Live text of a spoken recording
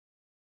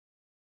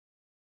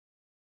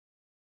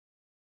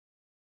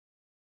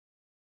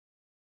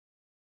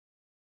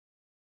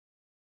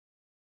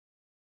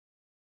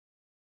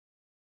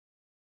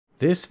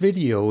This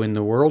video in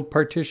the World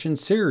Partition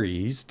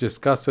series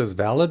discusses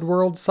valid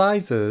world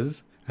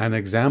sizes and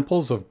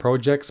examples of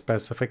project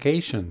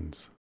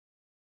specifications.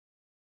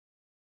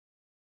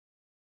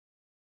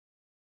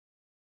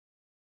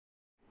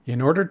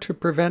 In order to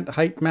prevent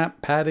height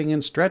map padding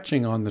and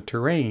stretching on the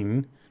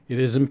terrain, it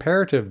is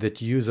imperative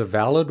that you use a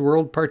valid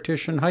world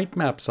partition height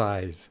map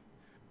size.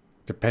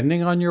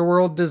 Depending on your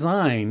world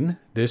design,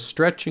 this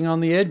stretching on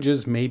the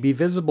edges may be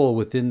visible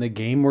within the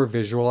game or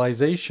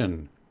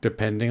visualization,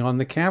 depending on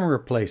the camera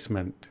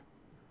placement.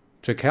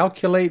 To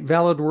calculate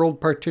valid world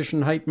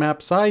partition height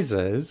map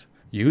sizes,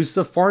 use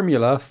the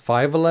formula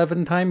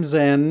 511 times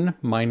n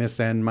minus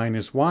n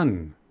minus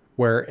 1,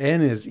 where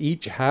n is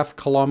each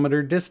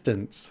half-kilometer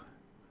distance.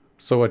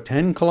 So a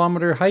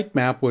 10-kilometer height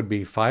map would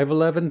be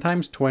 511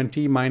 times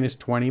 20 minus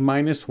 20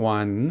 minus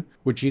 1,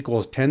 which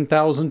equals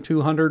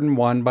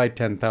 10,201 by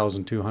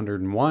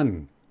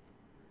 10,201.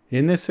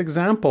 In this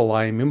example,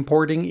 I am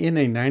importing in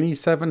a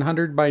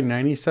 9700 by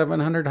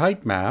 9700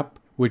 height map,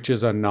 which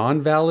is a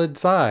non-valid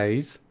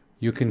size.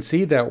 You can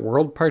see that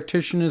World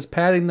Partition is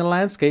padding the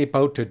landscape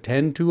out to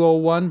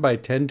 10201 by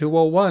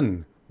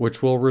 10201,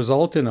 which will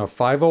result in a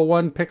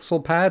 501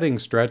 pixel padding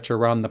stretch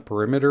around the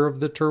perimeter of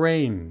the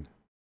terrain.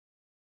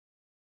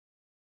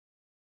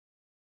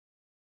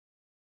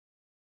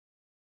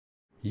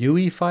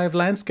 UE5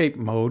 Landscape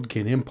Mode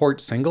can import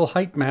single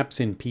height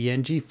maps in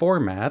PNG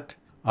format,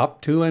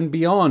 up to and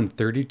beyond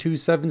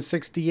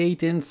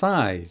 32,768 in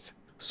size,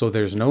 so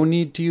there's no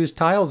need to use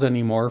tiles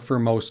anymore for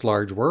most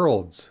large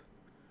worlds.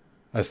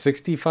 A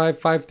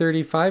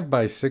 65,535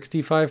 by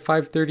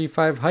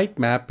 65,535 height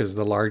map is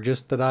the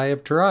largest that I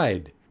have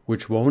tried,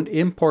 which won't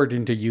import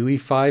into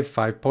UE5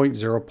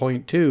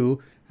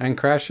 5.0.2 and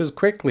crashes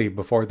quickly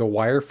before the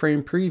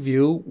wireframe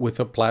preview with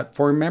a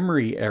platform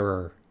memory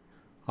error.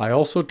 I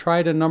also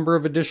tried a number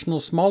of additional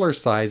smaller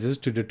sizes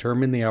to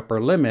determine the upper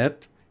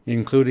limit,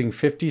 including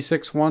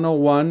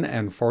 56,101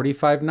 and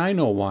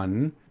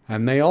 45,901,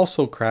 and they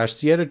also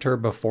crashed the editor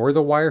before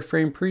the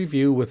wireframe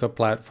preview with a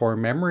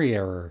platform memory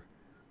error.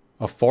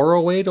 A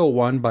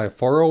 40801 by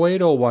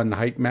 40801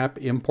 height map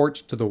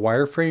imports to the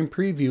wireframe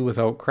preview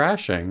without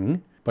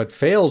crashing, but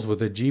fails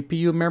with a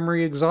GPU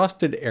memory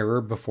exhausted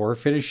error before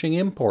finishing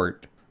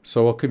import.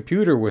 So a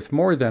computer with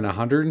more than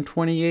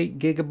 128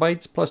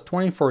 GB plus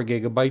 24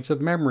 GB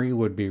of memory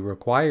would be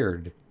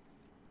required.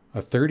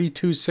 A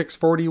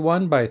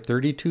 32641 by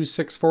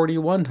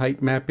 32641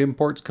 height map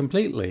imports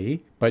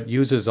completely, but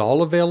uses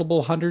all available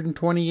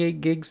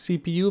 128 GB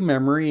CPU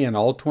memory and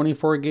all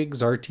 24 GB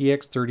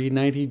RTX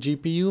 3090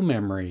 GPU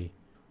memory.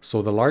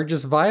 So the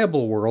largest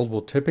viable world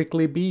will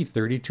typically be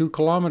 32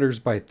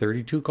 km by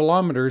 32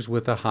 km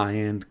with a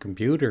high-end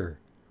computer.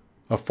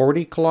 A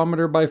 40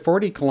 km by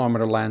 40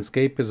 km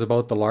landscape is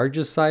about the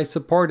largest size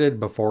supported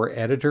before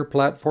editor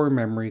platform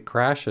memory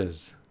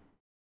crashes.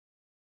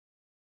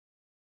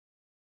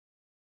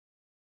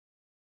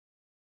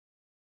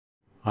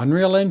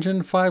 Unreal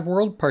Engine 5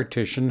 World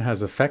Partition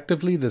has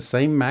effectively the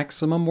same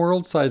maximum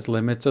world size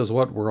limits as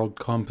what World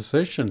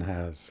Composition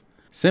has,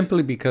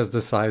 simply because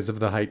the size of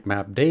the height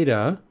map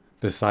data,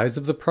 the size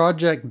of the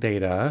project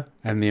data,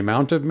 and the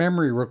amount of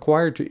memory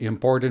required to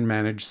import and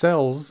manage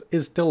cells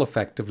is still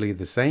effectively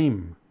the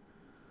same.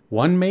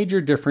 One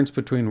major difference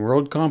between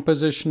World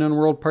Composition and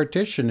World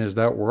Partition is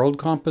that World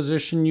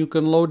Composition you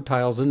can load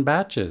tiles in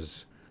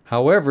batches.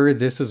 However,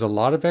 this is a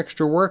lot of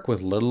extra work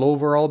with little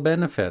overall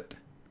benefit.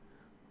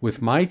 With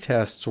my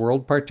tests,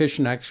 World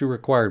Partition actually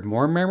required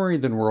more memory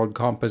than World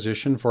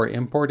Composition for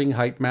importing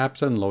height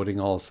maps and loading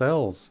all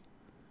cells.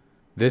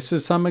 This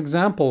is some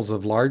examples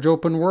of large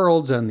open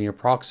worlds and the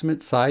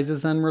approximate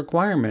sizes and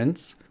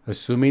requirements,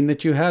 assuming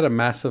that you had a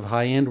massive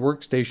high-end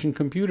workstation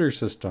computer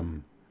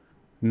system.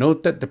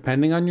 Note that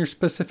depending on your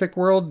specific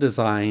world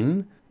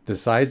design, the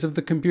size of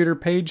the computer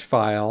page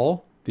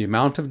file, the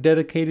amount of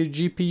dedicated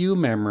GPU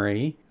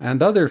memory,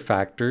 and other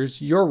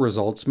factors, your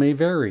results may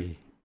vary.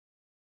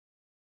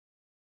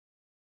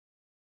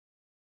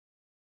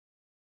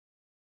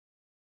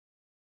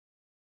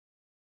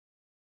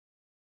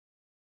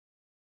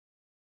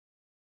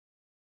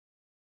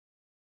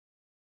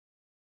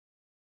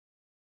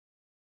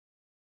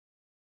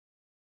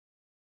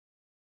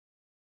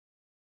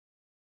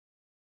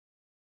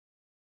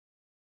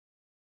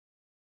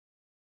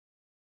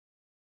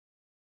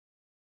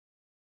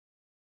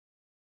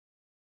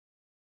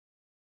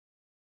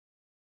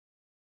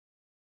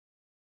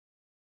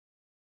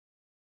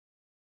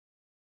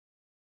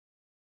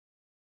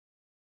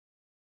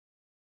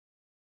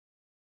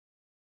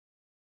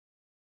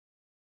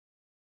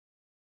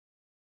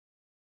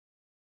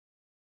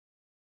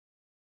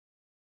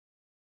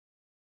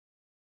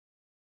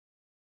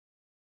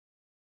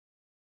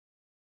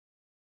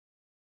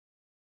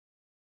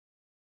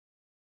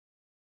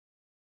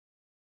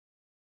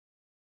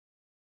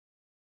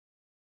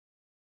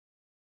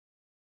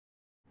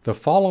 The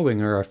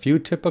following are a few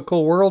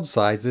typical world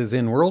sizes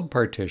in World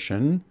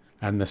Partition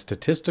and the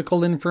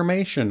statistical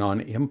information on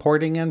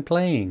importing and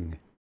playing.